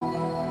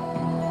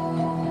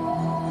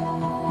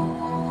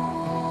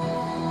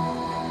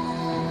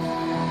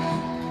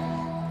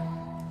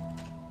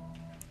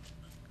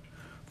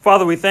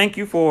Father, we thank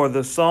you for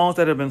the songs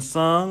that have been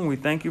sung. We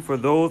thank you for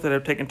those that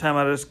have taken time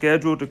out of their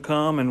schedule to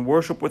come and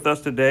worship with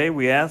us today.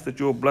 We ask that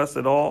you will bless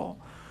it all.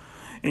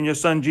 In your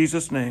Son,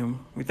 Jesus'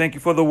 name, we thank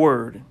you for the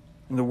word,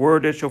 and the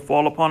word that shall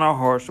fall upon our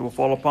hearts, that will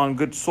fall upon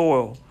good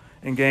soil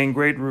and gain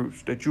great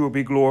roots, that you will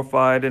be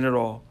glorified in it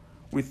all.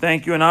 We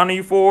thank you and honor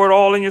you for it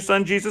all. In your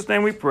Son, Jesus'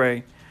 name, we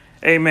pray.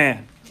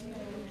 Amen.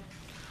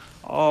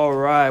 All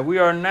right, we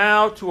are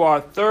now to our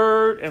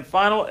third and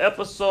final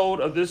episode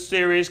of this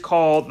series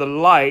called The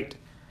Light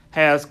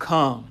Has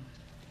Come.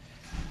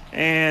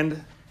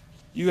 And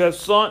you have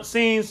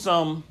seen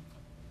some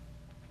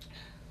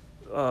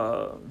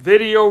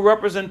video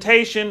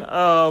representation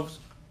of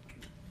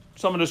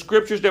some of the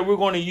scriptures that we're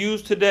going to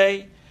use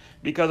today,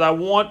 because I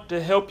want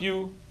to help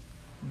you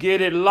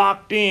get it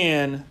locked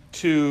in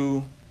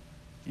to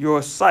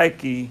your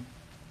psyche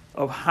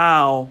of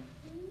how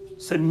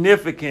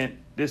significant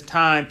this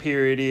time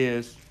period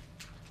is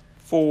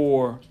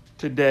for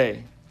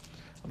today.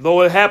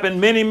 Though it happened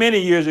many, many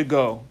years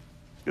ago,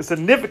 the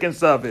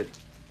significance of it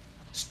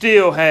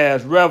still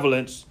has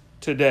relevance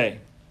today.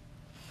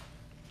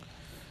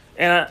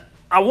 And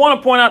I want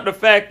to point out the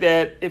fact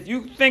that if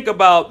you think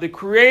about the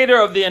creator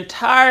of the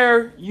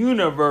entire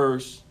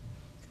universe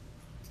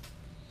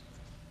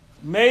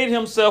made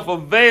himself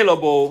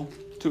available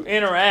to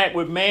interact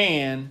with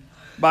man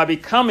by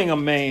becoming a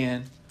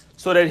man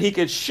so that he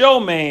could show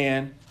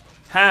man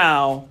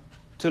how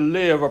to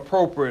live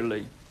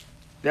appropriately.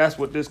 That's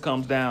what this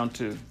comes down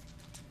to.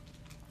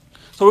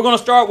 So we're going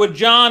to start with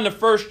John, the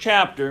first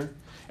chapter,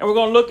 and we're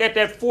going to look at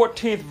that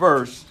 14th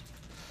verse.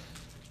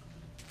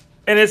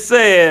 And it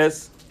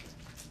says,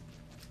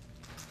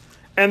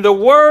 "And the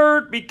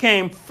Word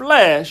became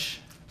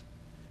flesh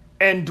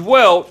and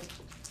dwelt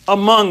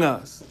among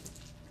us.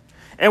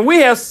 And we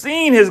have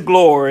seen his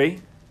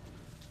glory,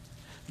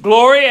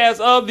 glory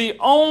as of the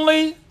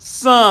only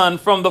Son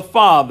from the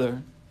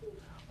Father,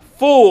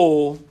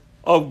 full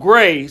of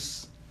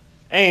grace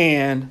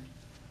and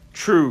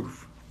truth."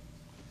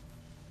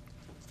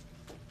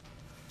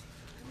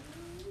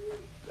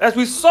 As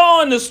we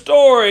saw in the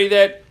story,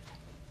 that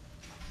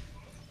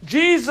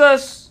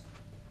Jesus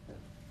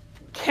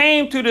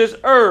came to this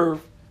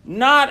earth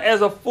not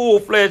as a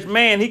full-fledged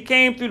man. He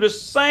came through the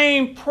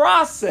same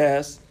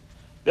process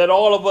that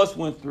all of us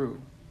went through.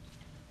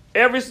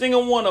 Every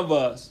single one of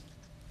us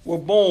were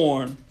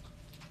born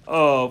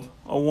of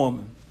a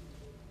woman.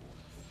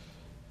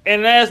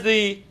 And as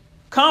the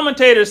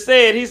commentator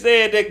said, he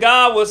said that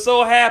God was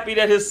so happy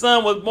that his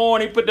son was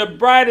born. He put the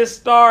brightest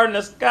star in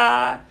the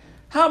sky.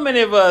 How many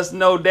of us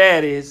know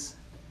daddies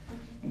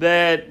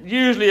that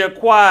usually are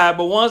quiet,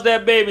 but once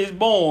that baby's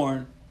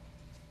born,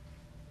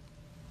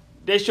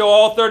 they show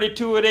all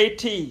 32 of their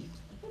teeth?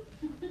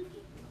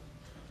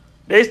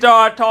 They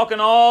start talking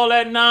all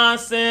that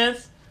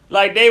nonsense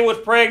like they was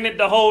pregnant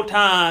the whole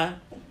time.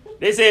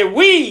 They said,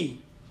 "We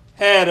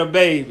had a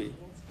baby."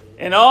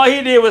 And all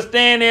he did was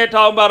stand there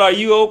talking about, "Are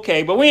you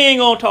okay?" But we ain't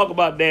going to talk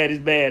about daddy's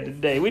bad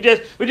today. We're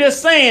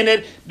just saying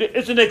that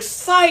it's an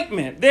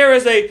excitement. There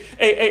is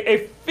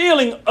a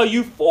feeling, a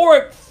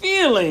euphoric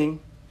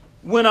feeling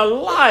when a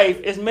life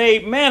is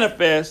made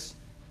manifest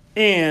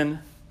in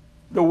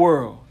the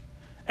world.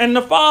 And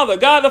the Father,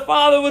 God the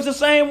Father, was the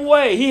same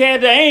way. He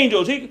had the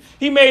angels.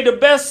 He made the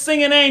best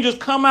singing angels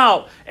come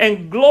out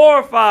and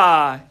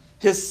glorify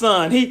his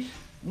Son. He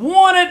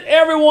wanted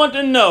everyone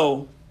to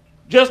know,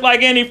 just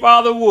like any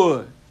father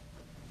would,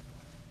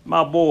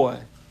 my boy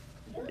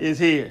is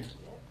here.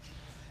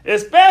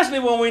 Especially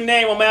when we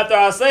name him after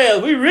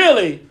ourselves.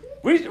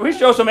 We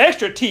show some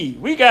extra teeth.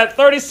 We got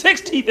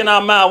 36 teeth in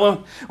our mouth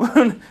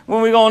when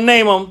we're going to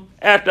name them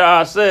after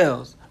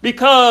ourselves.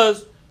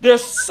 Because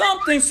there's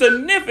something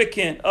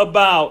significant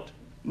about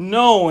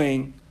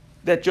knowing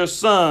that your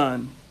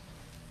son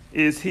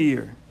is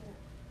here.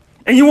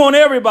 And you want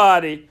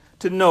everybody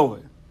to know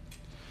it.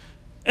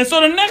 And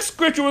so the next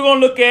scripture we're going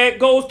to look at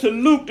goes to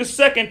Luke, the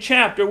 2nd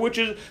chapter, which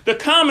is the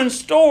common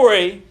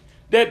story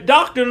that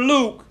Dr.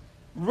 Luke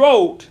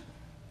wrote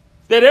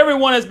that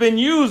everyone has been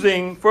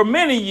using for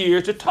many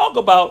years to talk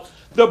about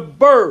the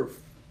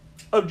birth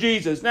of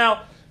Jesus.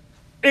 Now,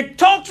 it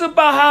talks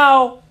about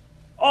how,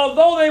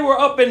 although they were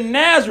up in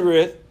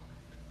Nazareth,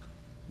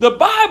 the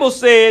Bible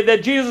said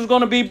that Jesus was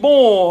going to be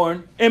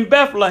born in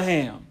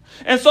Bethlehem.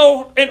 And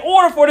so in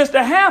order for this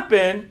to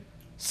happen,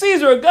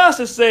 Caesar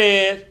Augustus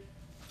said,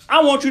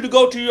 "I want you to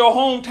go to your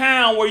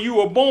hometown where you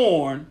were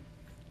born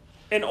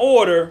in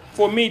order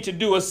for me to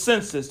do a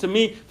census,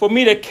 for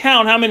me to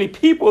count how many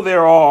people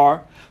there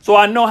are, so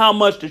I know how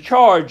much to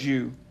charge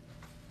you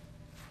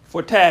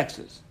for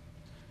taxes."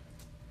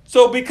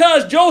 So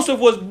because Joseph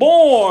was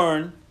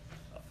born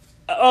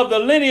of the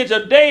lineage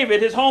of David,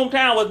 his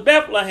hometown was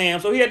Bethlehem.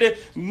 So he had to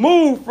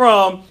move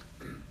from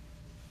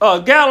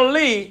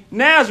Galilee,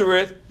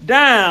 Nazareth,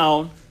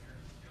 down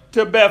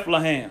to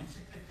Bethlehem.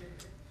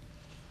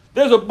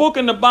 There's a book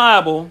in the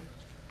Bible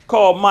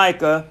called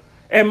Micah,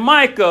 and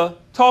Micah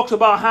talks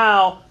about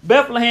how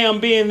Bethlehem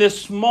being this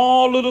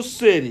small little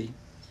city,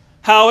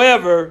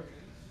 however,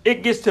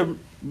 it gets to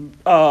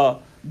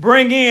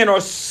bring in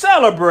or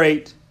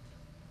celebrate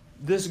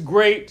this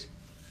great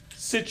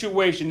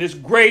situation, this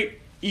great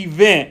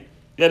event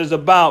that is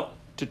about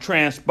to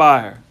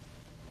transpire.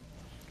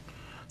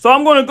 So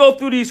I'm going to go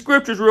through these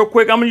scriptures real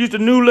quick. I'm going to use the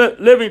New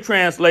Living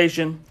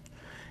Translation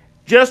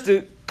just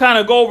to kind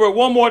of go over it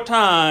one more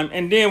time,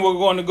 and then we're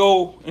going to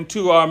go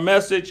into our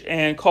message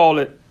and call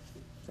it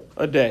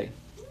a day.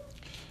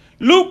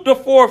 Luke the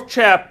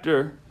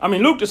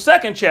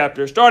second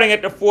chapter, starting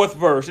at the 4th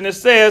verse, and it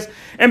says,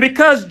 "And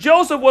because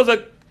Joseph was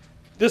a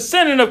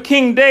descendant of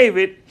King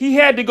David, he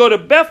had to go to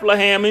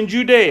Bethlehem in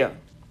Judea,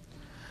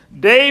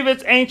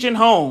 David's ancient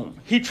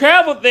home. He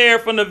traveled there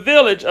from the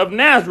village of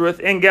Nazareth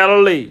in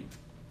Galilee.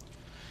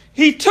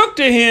 He took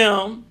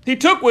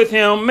with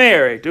him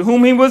Mary, to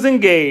whom he was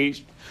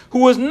engaged, who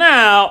was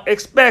now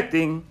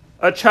expecting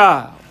a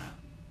child.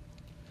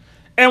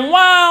 And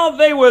while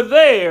they were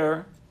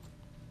there,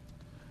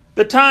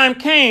 the time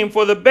came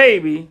for the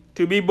baby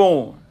to be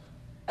born."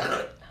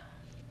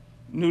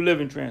 New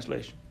Living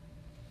Translation.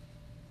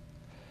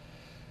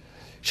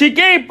 "She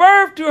gave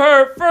birth to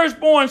her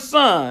firstborn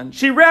son.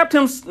 She wrapped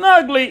him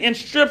snugly in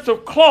strips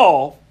of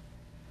cloth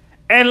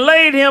and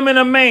laid him in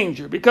a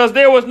manger because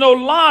there was no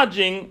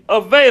lodging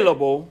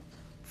available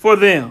for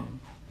them.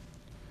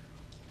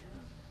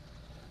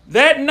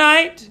 That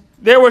night,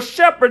 there were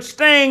shepherds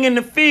staying in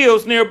the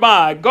fields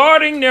nearby,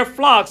 guarding their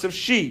flocks of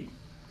sheep.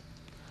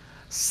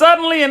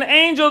 Suddenly, an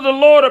angel of the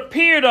Lord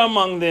appeared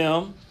among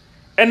them,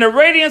 and the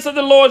radiance of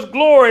the Lord's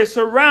glory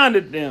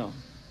surrounded them.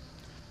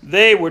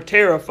 They were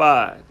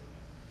terrified.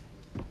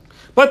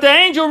 But the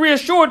angel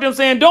reassured them,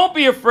 saying, 'Don't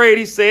be afraid,'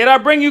 he said. 'I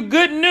bring you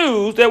good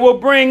news that will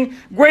bring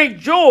great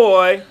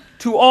joy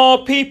to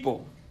all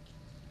people.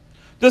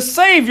 The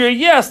Savior,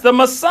 yes, the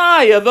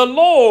Messiah, the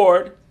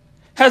Lord,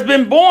 has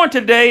been born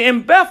today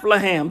in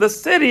Bethlehem, the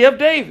city of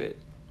David.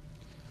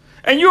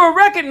 And you will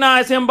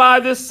recognize him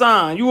by this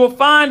sign. You will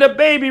find a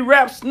baby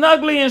wrapped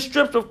snugly in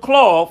strips of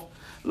cloth,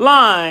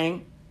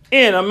 lying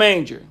in a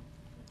manger.'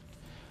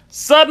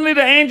 Suddenly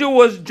the angel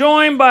was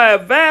joined by a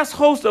vast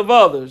host of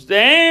others,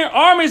 the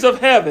armies of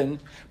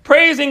heaven,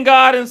 praising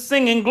God and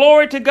singing,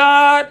 'Glory to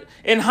God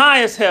in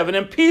highest heaven,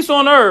 and peace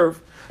on earth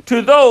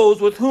to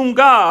those with whom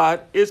God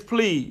is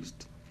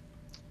pleased.'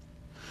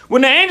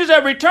 When the angels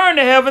had returned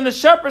to heaven, the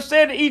shepherds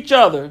said to each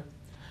other,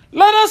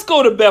 'Let us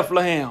go to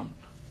Bethlehem.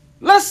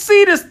 Let's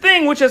see this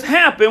thing which has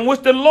happened, which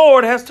the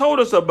Lord has told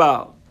us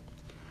about.'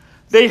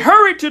 They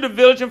hurried to the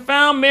village and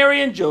found Mary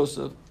and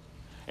Joseph.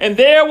 And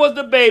there was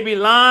the baby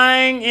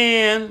lying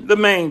in the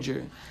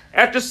manger.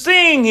 After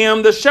seeing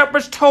him, the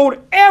shepherds told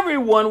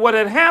everyone what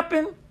had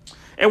happened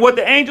and what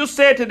the angel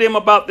said to them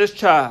about this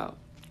child.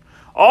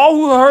 All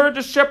who heard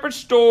the shepherd's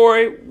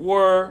story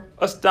were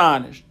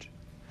astonished.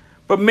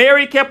 But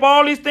Mary kept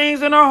all these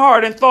things in her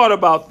heart and thought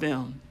about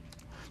them.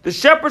 The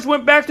shepherds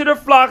went back to their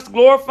flocks,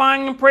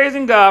 glorifying and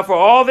praising God for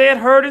all they had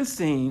heard and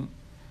seen.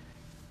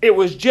 It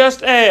was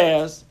just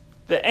as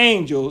the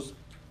angels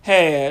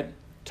had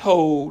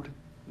told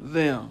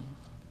them."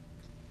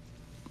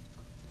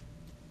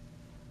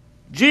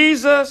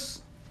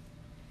 Jesus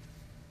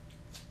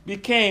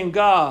became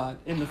God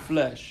in the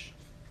flesh.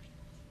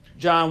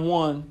 John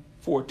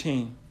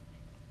 1:14.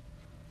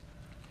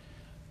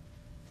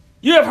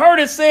 You have heard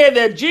it said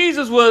that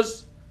Jesus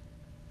was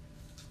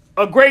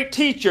a great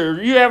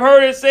teacher. You have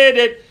heard it said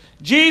that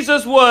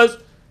Jesus was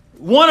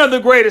one of the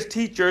greatest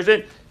teachers.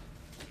 And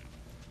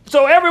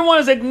so everyone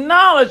is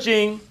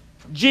acknowledging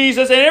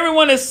Jesus, and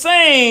everyone is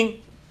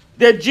saying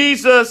that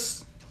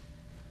Jesus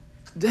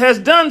has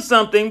done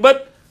something,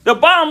 but the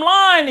bottom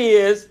line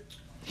is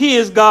he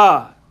is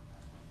God.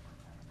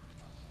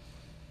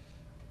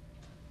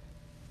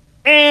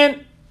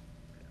 And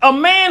a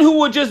man who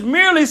would just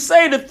merely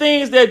say the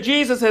things that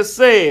Jesus has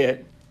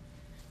said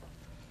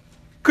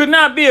could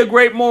not be a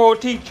great moral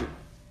teacher,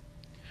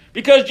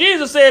 because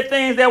Jesus said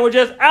things that were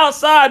just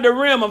outside the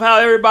rim of how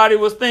everybody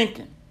was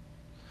thinking.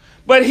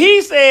 But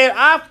he said,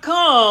 "I've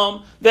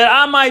come that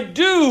I might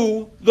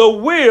do the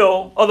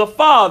will of the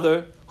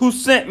Father who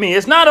sent me."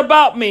 It's not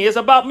about me. It's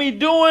about me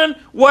doing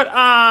what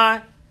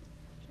I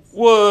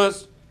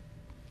was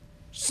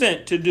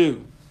sent to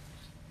do.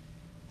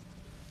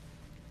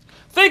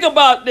 Think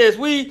about this.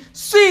 We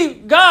see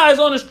guys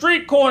on the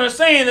street corner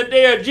saying that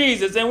they are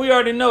Jesus, and we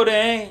already know they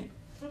ain't.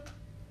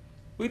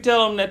 We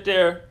tell them that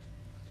they're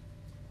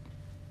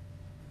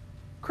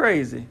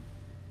crazy.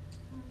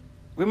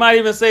 We might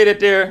even say that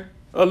they're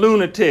a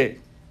lunatic.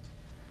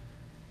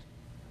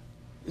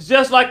 It's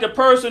just like the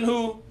person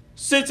who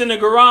sits in the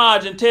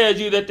garage and tells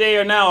you that they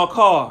are now a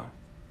car.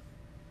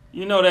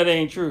 You know that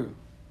ain't true.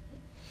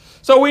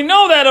 So we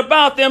know that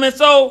about them. And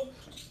so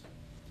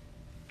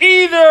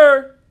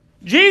either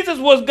Jesus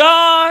was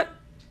God,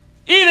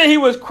 either he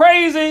was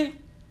crazy,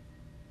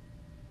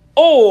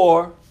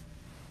 or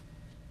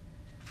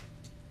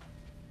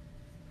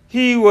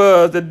he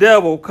was the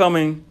devil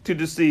coming to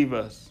deceive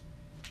us.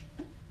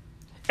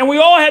 And we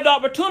all had the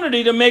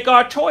opportunity to make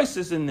our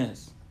choices in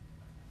this.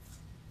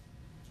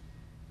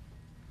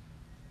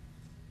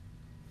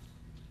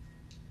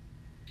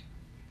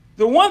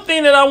 The one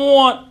thing that I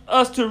want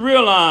us to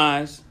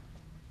realize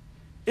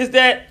is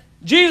that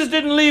Jesus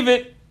didn't leave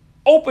it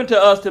open to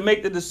us to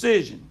make the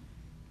decision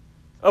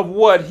of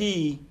what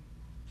he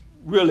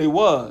really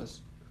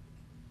was.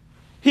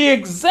 He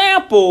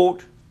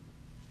exampled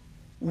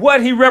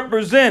what he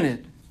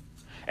represented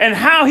and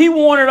how he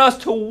wanted us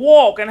to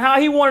walk and how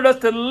he wanted us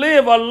to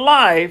live a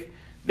life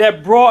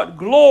that brought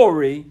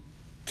glory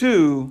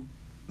to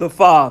the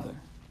Father.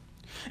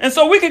 And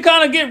so we can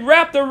kind of get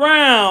wrapped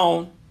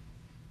around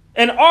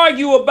and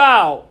argue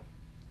about,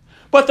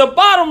 but the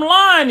bottom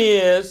line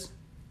is,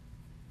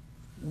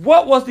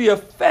 what was the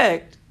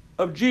effect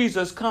of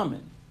Jesus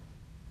coming?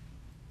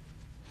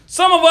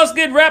 Some of us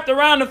get wrapped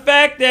around the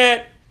fact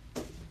that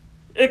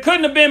it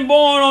couldn't have been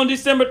born on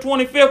December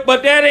 25th,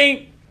 but that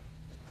ain't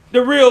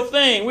the real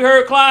thing. We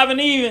heard Clive and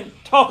Even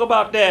talk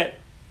about that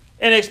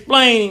and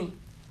explain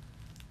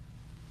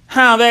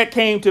how that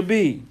came to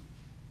be.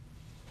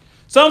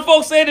 Some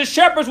folks say the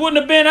shepherds wouldn't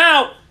have been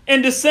out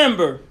in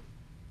December.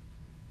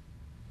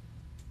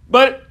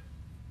 But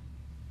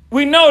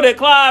we know that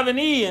Clive and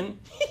Ian,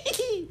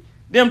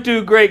 them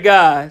two great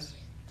guys,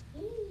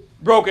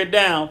 broke it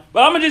down.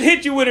 But I'm going to just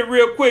hit you with it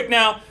real quick.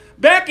 Now,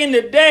 back in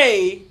the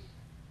day,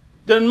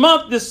 the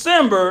month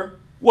December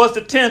was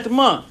the 10th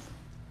month.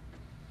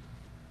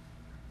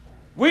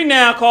 We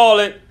now call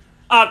it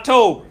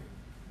October,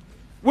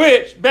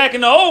 which back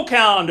in the old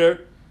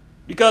calendar,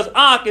 because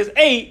Oc is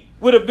 8,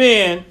 would have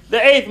been the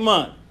 8th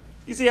month.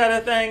 You see how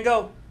that thing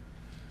go?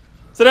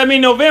 So that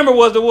means November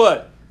was the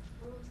what?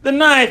 The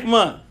 9th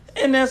month.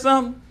 Isn't that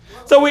something?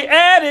 So we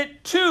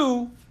added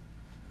 2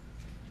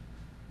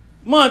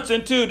 months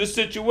into the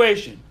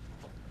situation.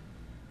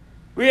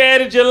 We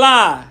added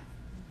July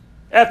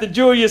after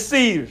Julius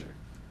Caesar.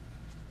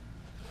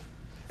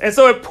 And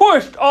so it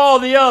pushed all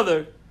the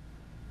other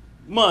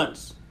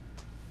months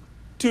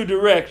 2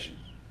 directions.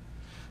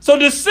 So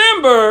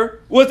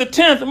December was the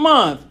 10th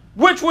month,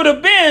 which would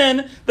have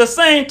been the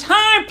same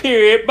time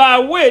period by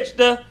which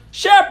the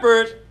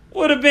shepherds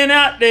would have been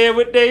out there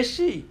with their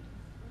sheep.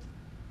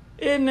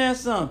 Isn't that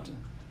something?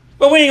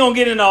 But we ain't going to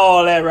get into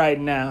all that right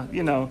now.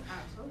 You know,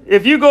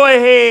 if you go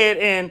ahead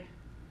and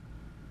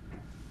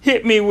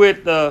hit me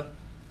with the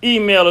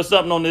email or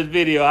something on this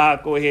video,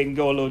 I'll go ahead and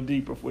go a little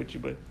deeper with you.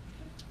 But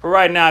for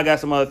right now, I got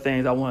some other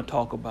things I want to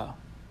talk about.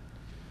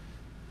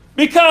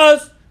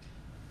 Because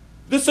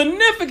the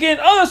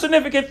other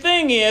significant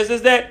thing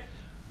is that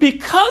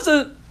because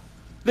of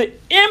the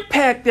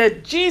impact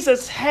that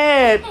Jesus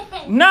had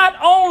not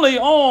only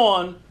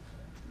on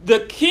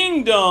the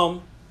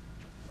kingdom,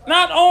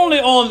 not only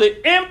on the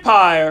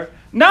empire,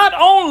 not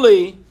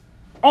only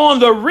on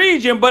the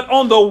region, but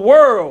on the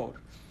world.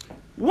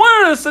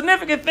 One of the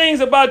significant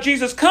things about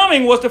Jesus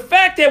coming was the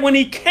fact that when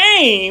he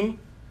came,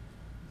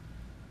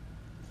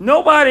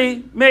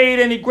 nobody made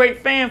any great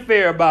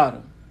fanfare about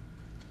him.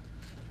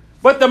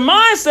 But the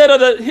mindset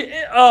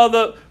of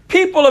the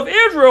people of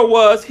Israel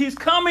was, he's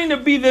coming to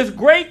be this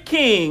great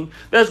king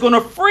that's going to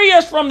free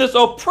us from this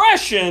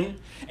oppression,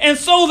 and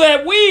so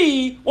that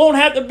we won't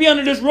have to be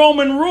under this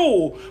Roman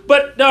rule.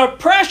 But the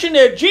oppression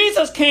that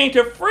Jesus came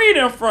to free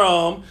them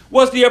from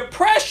was the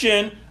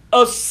oppression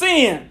of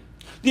sin.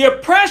 The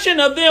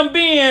oppression of them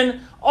being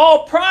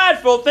all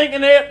prideful,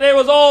 thinking that there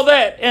was all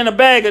that in a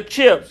bag of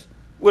chips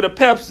with a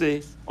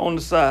Pepsi on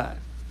the side.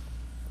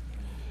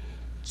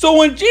 So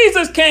when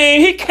Jesus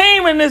came, he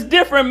came in this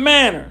different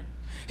manner.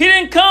 He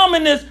didn't come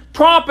in this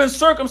pomp and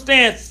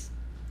circumstance.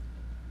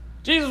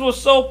 Jesus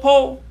was so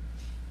poor,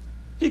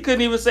 he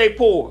couldn't even say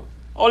poor.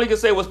 All he could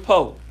say was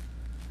poor.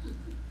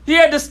 He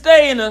had to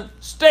stay in a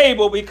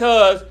stable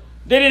because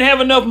they didn't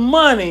have enough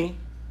money,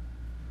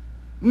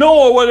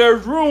 nor was there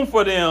room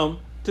for them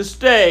to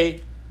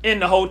stay in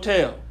the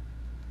hotel.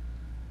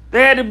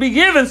 They had to be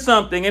given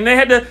something, and they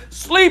had to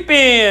sleep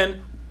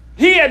in.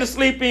 He had to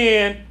sleep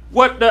in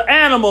what the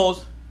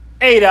animals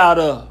ate out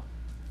of.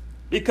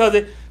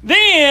 Because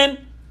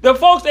then the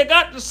folks that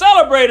got to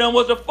celebrate him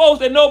was the folks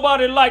that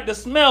nobody liked, the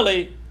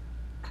smelly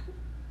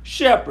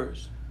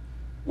shepherds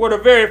were the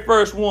very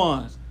first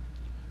ones.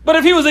 But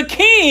if he was a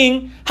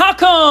king, how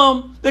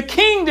come the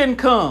king didn't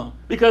come?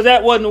 Because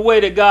that wasn't the way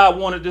that God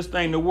wanted this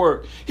thing to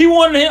work. He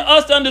wanted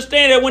us to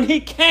understand that when he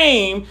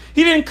came,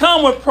 he didn't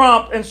come with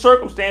pomp and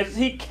circumstances.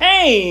 He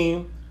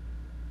came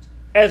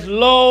as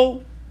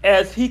low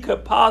as he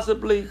could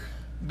possibly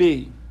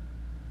be,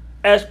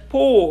 as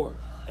poor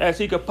as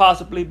he could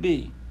possibly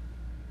be,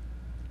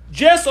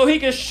 just so he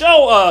could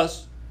show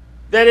us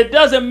that it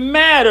doesn't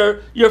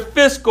matter your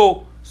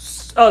fiscal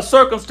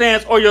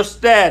circumstance or your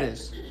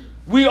status.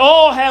 We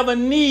all have a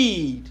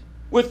need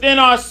within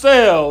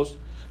ourselves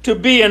to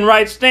be in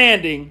right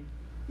standing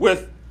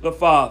with the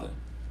Father.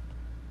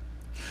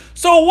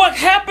 So what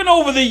happened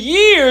over the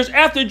years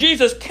after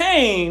Jesus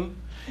came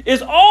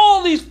is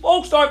all these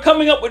folks start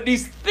coming up with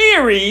these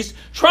theories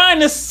trying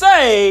to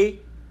say,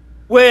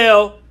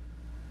 well,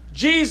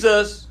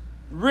 Jesus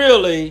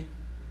really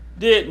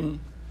didn't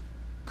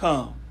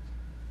come.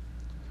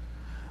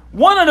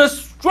 One of the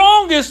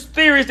strongest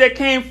theories that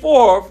came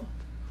forth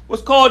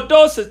was called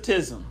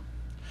Docetism.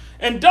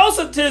 And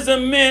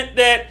Docetism meant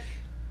that,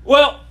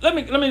 well, let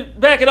me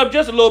back it up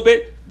just a little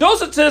bit.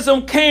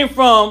 Docetism came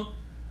from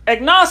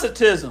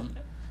agnosticism.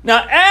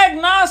 Now,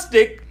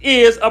 agnostic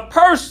is a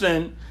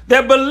person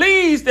that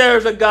believes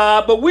there's a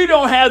God, but we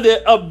don't have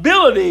the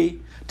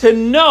ability to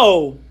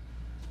know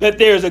that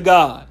there's a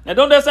God. Now,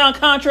 don't that sound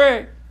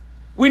contrary?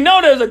 We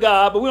know there's a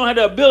God, but we don't have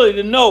the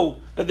ability to know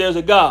that there's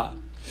a God.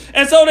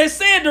 And so they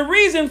said the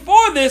reason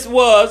for this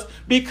was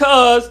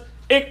because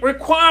it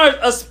requires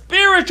a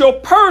spiritual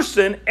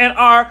person, and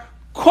our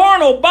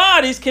carnal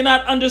bodies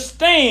cannot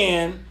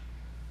understand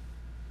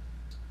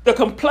the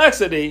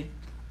complexity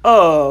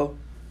of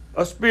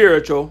a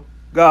spiritual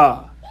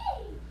God.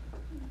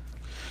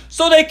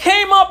 So they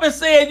came up and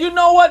said, you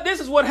know what? This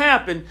is what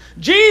happened.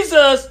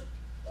 Jesus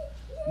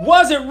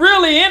wasn't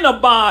really in a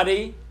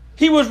body.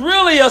 He was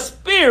really a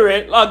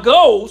spirit, a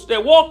ghost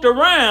that walked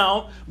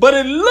around, but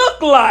it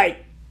looked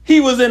like he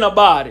was in a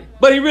body,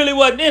 but he really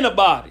wasn't in a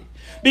body,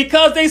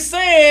 because they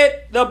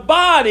said the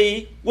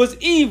body was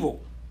evil.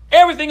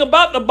 Everything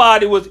about the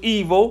body was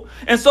evil.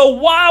 And so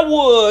why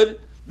would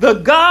the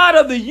God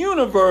of the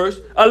universe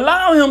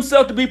allow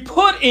himself to be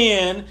put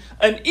in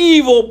an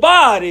evil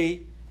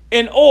body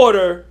in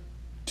order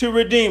to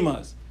redeem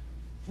us?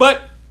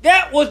 But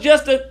that was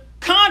just a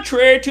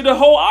contrary to the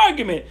whole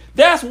argument.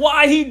 That's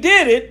why he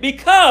did it,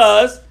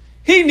 because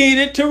he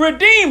needed to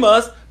redeem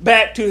us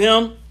back to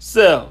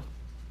himself.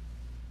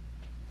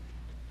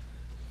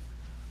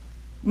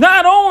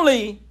 Not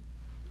only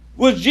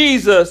was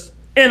Jesus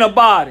in a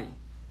body,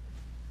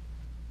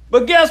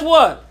 but guess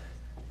what?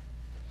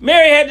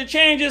 Mary had to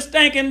change his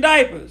stinking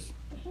diapers.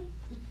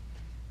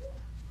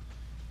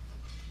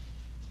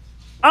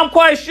 I'm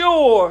quite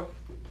sure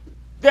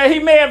that he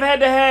may have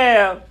had to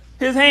have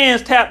his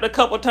hands tapped a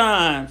couple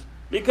times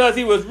because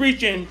he was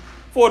reaching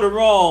for the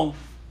wrong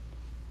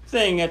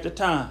thing at the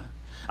time.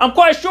 I'm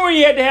quite sure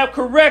he had to have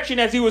correction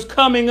as he was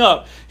coming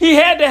up. He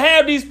had to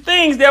have these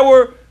things that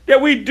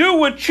we do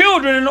with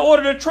children in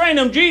order to train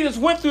them. Jesus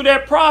went through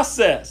that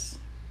process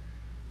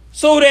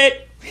so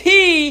that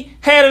he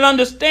had an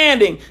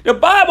understanding. The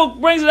Bible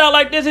brings it out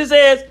like this. It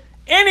says,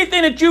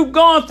 anything that you've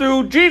gone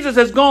through, Jesus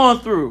has gone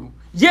through.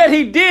 Yet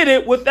he did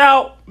it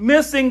without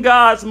missing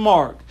God's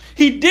mark.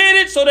 He did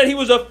it so that he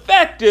was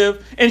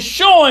effective in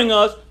showing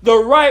us the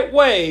right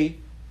way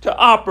to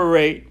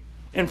operate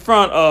in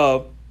front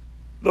of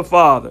the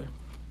Father.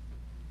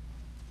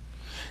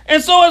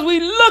 And so as we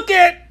look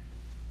at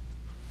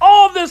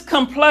all this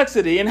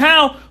complexity and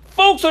how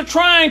folks are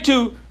trying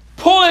to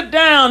pull it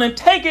down and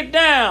take it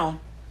down,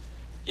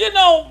 you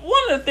know,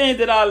 one of the things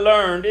that I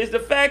learned is the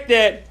fact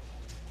that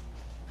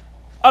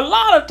a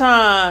lot of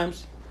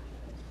times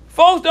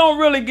folks don't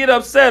really get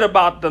upset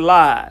about the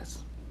lies.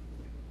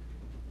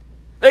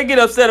 They get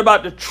upset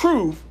about the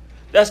truth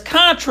that's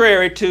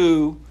contrary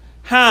to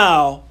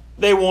how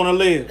they want to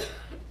live.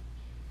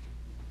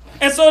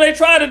 And so they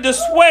try to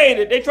dissuade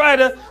it. They try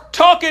to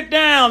talk it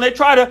down. They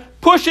try to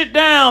push it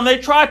down. They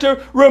try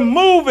to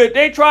remove it.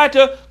 They try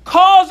to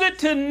cause it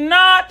to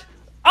not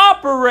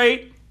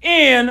operate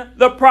in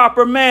the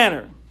proper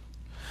manner.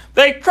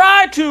 They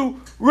try to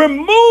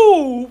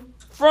remove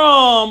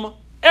from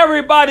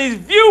everybody's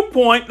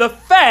viewpoint the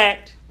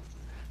fact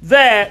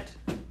that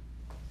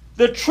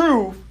the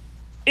truth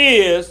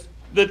is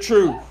the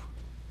truth.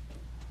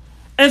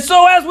 And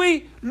so as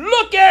we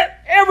look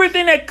at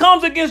everything that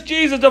comes against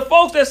Jesus, the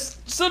folks that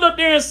stood up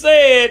there and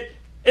said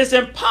it's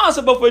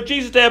impossible for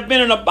Jesus to have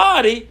been in a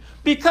body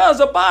because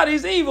the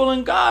body's evil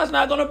and God's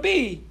not going to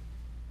be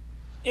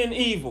in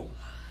evil.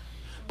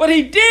 But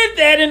he did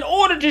that in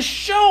order to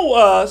show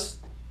us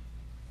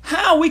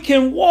how we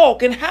can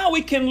walk and how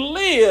we can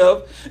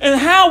live and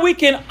how we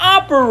can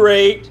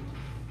operate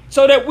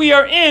so that we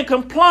are in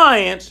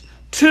compliance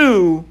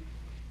to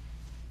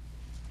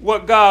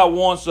what God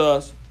wants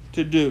us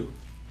to do.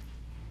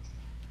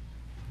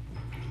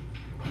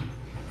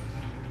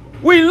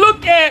 We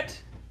look at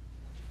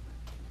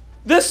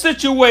this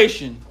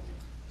situation,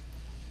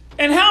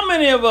 and how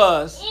many of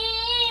us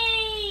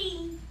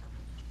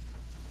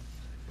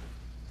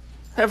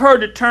have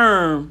heard the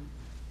term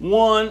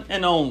one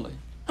and only?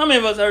 How many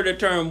of us heard the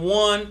term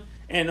one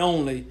and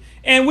only?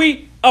 And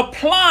we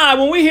apply,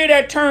 when we hear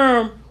that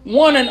term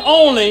one and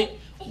only,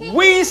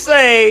 we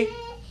say,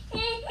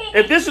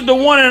 if this is the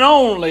one and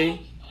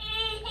only,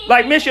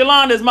 like Miss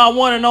Yolanda is my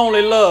one and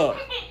only love.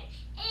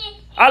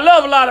 I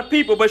love a lot of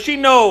people, but she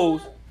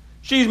knows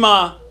she's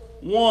my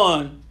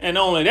one and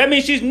only. That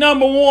means she's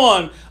number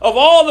one. Of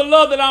all the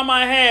love that I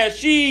might have,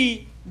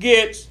 she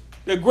gets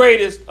the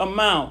greatest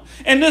amount.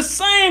 And the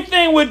same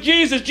thing with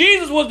Jesus.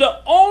 Jesus was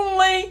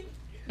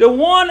the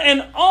one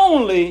and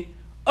only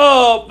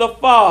of the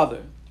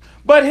Father.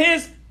 But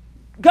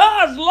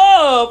God's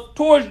love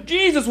towards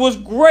Jesus was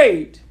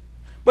great.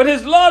 But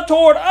his love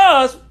toward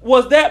us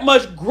was that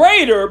much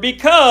greater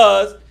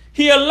because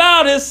he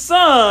allowed his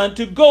son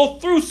to go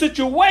through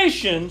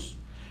situations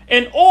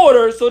in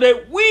order so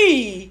that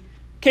we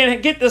can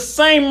get the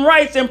same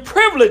rights and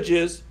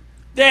privileges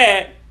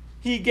that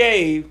he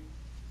gave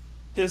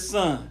his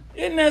son.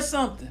 Isn't that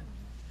something?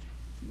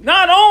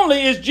 Not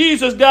only is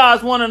Jesus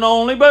God's one and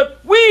only,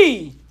 but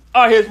we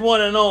are his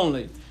one and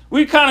only.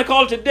 We kind of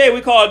call it today,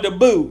 we call it the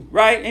boo,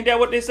 right? Ain't that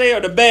what they say? Or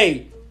the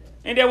babe.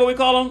 Ain't that what we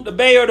call them? The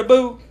Bay or the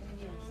Boo?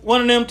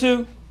 One of them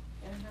two?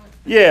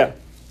 Yeah.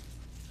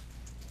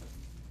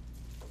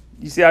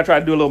 You see, I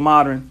tried to do a little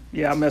modern.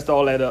 Yeah, I messed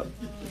all that up.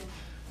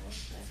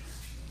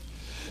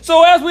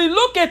 So as we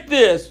look at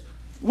this,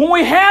 when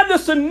we have the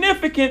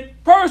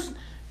significant person,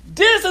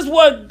 this is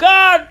what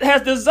God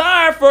has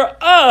desired for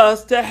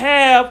us to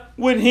have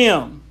with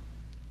him.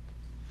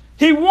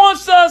 He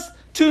wants us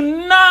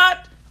to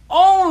not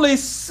only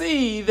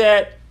see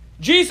that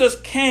Jesus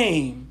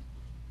came,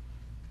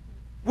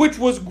 which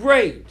was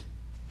great,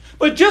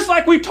 but just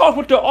like we talked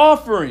with the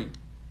offering,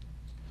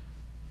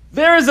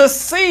 there is a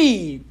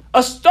seed,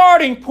 a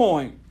starting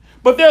point,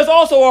 but there's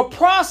also a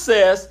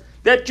process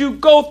that you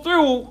go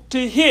through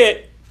to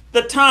hit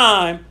the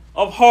time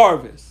of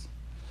harvest.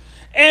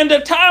 And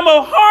the time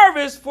of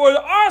harvest for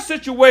our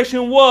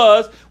situation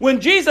was when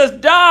Jesus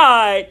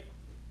died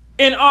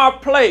in our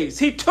place.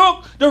 He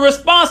took the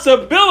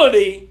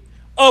responsibility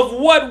of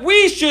what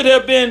we should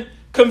have been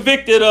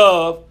convicted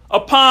of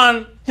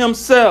upon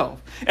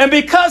himself. And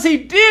because he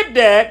did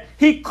that,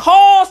 he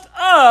caused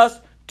us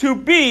to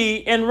be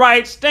in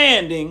right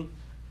standing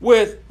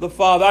with the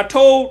Father. I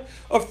told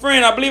a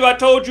friend, I believe I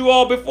told you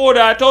all before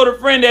that, I told a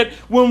friend that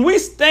when we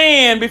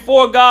stand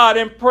before God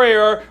in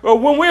prayer, or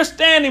when we're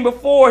standing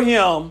before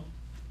him,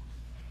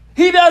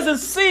 he doesn't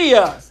see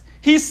us.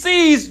 He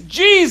sees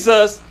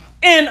Jesus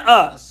in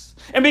us.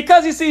 And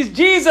because he sees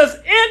Jesus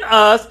in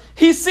us,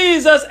 he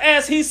sees us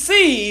as he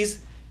sees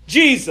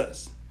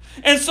Jesus.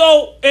 And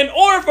so in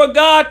order for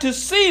God to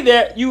see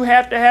that, you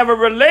have to have a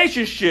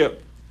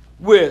relationship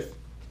with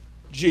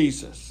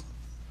Jesus.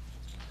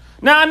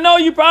 Now, I know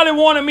you probably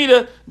wanted me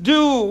to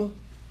do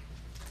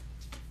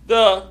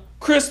the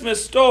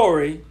Christmas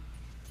story,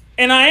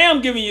 and I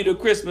am giving you the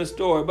Christmas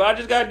story, but I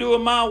just got to do it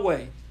my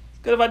way.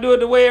 Because if I do it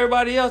the way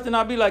everybody else, then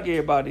I'll be like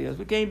everybody else.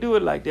 We can't do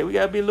it like that. We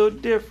got to be a little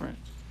different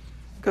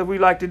because we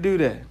like to do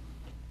that.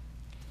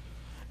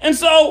 And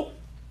so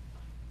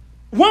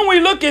when we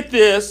look at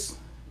this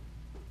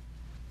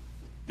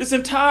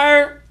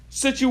entire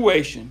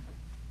situation,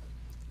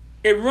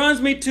 it runs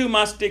me to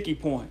my sticky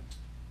point,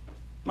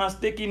 my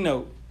sticky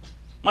note.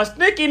 My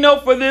sticky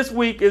note for this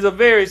week is a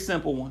very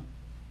simple one.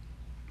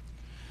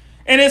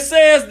 And it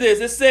says this.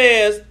 It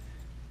says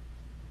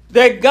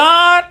that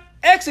God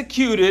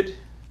executed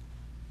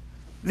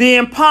the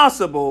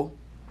impossible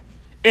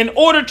in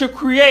order to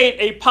create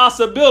a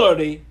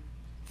possibility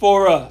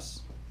for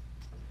us.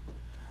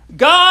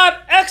 God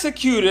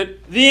executed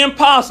the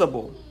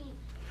impossible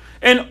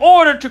in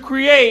order to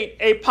create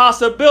a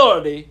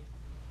possibility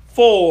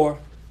for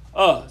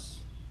us.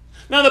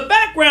 Now, the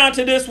background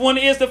to this one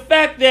is the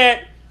fact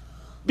that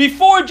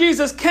before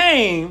Jesus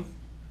came,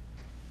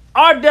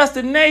 our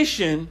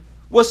destination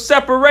was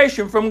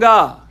separation from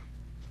God.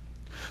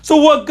 So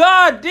what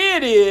God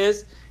did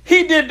is,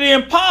 he did the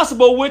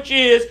impossible, which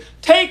is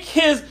take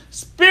his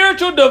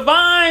spiritual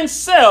divine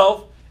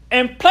self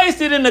and placed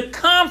it in the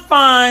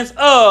confines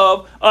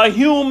of a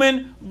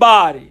human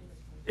body.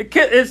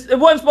 It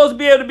wasn't supposed to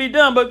be able to be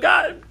done, but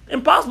God,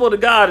 impossible to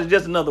God is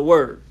just another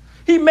word.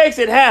 He makes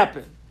it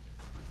happen.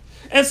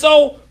 And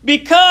so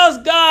because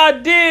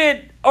God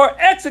did or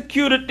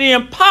executed the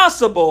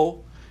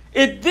impossible,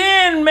 it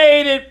then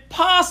made it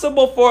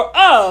possible for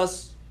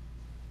us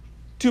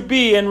to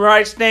be in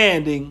right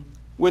standing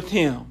with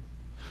him,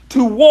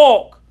 to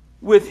walk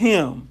with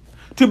him,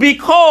 to be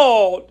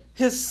called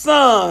his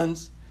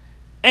sons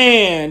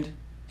and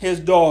his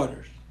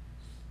daughters,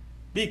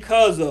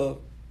 because of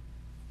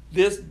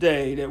this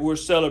day that we're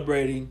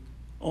celebrating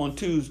on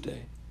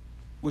Tuesday,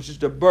 which is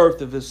the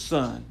birth of his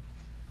son,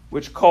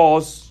 which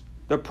caused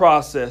the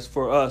process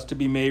for us to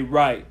be made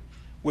right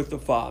with the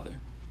Father.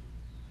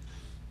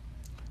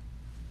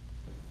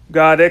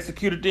 God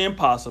executed the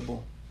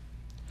impossible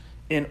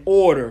in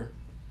order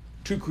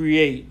to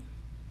create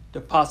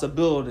the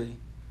possibility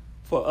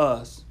for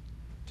us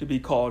to be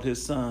called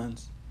his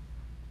sons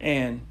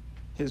and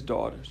his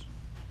daughters.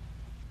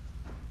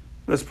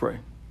 Let's pray.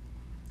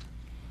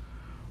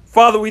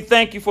 Father, we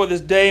thank you for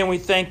this day, and we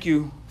thank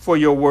you for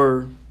your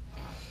word.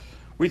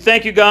 We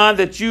thank you, God,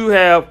 that you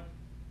have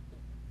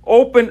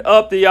opened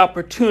up the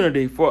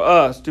opportunity for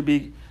us to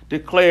be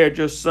declared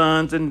your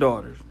sons and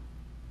daughters.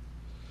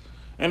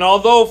 And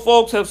although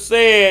folks have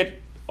said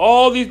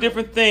all these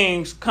different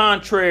things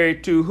contrary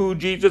to who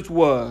Jesus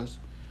was,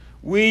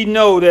 we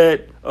know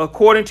that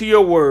according to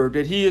your word,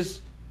 that he is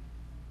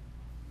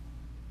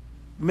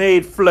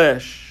made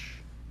flesh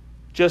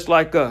just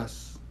like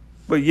us,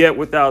 but yet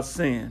without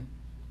sin.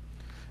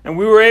 And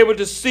we were able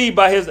to see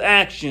by his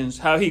actions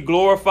how he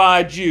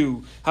glorified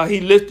you, how he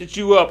lifted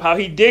you up, how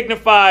he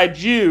dignified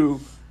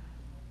you,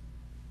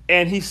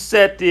 and he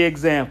set the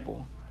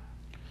example.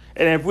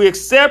 And if we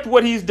accept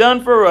what he's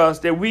done for us,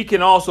 that we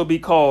can also be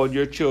called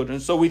your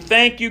children. So we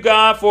thank you,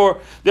 God, for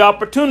the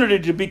opportunity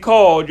to be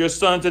called your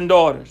sons and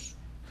daughters.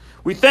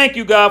 We thank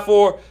you, God,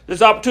 for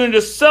this opportunity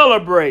to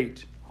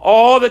celebrate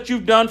all that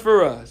you've done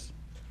for us.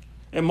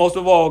 And most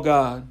of all,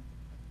 God,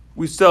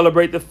 we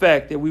celebrate the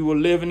fact that we will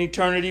live in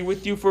eternity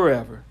with you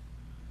forever.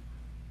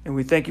 And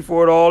we thank you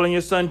for it all in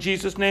your son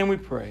Jesus' name we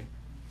pray.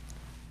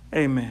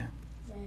 Amen.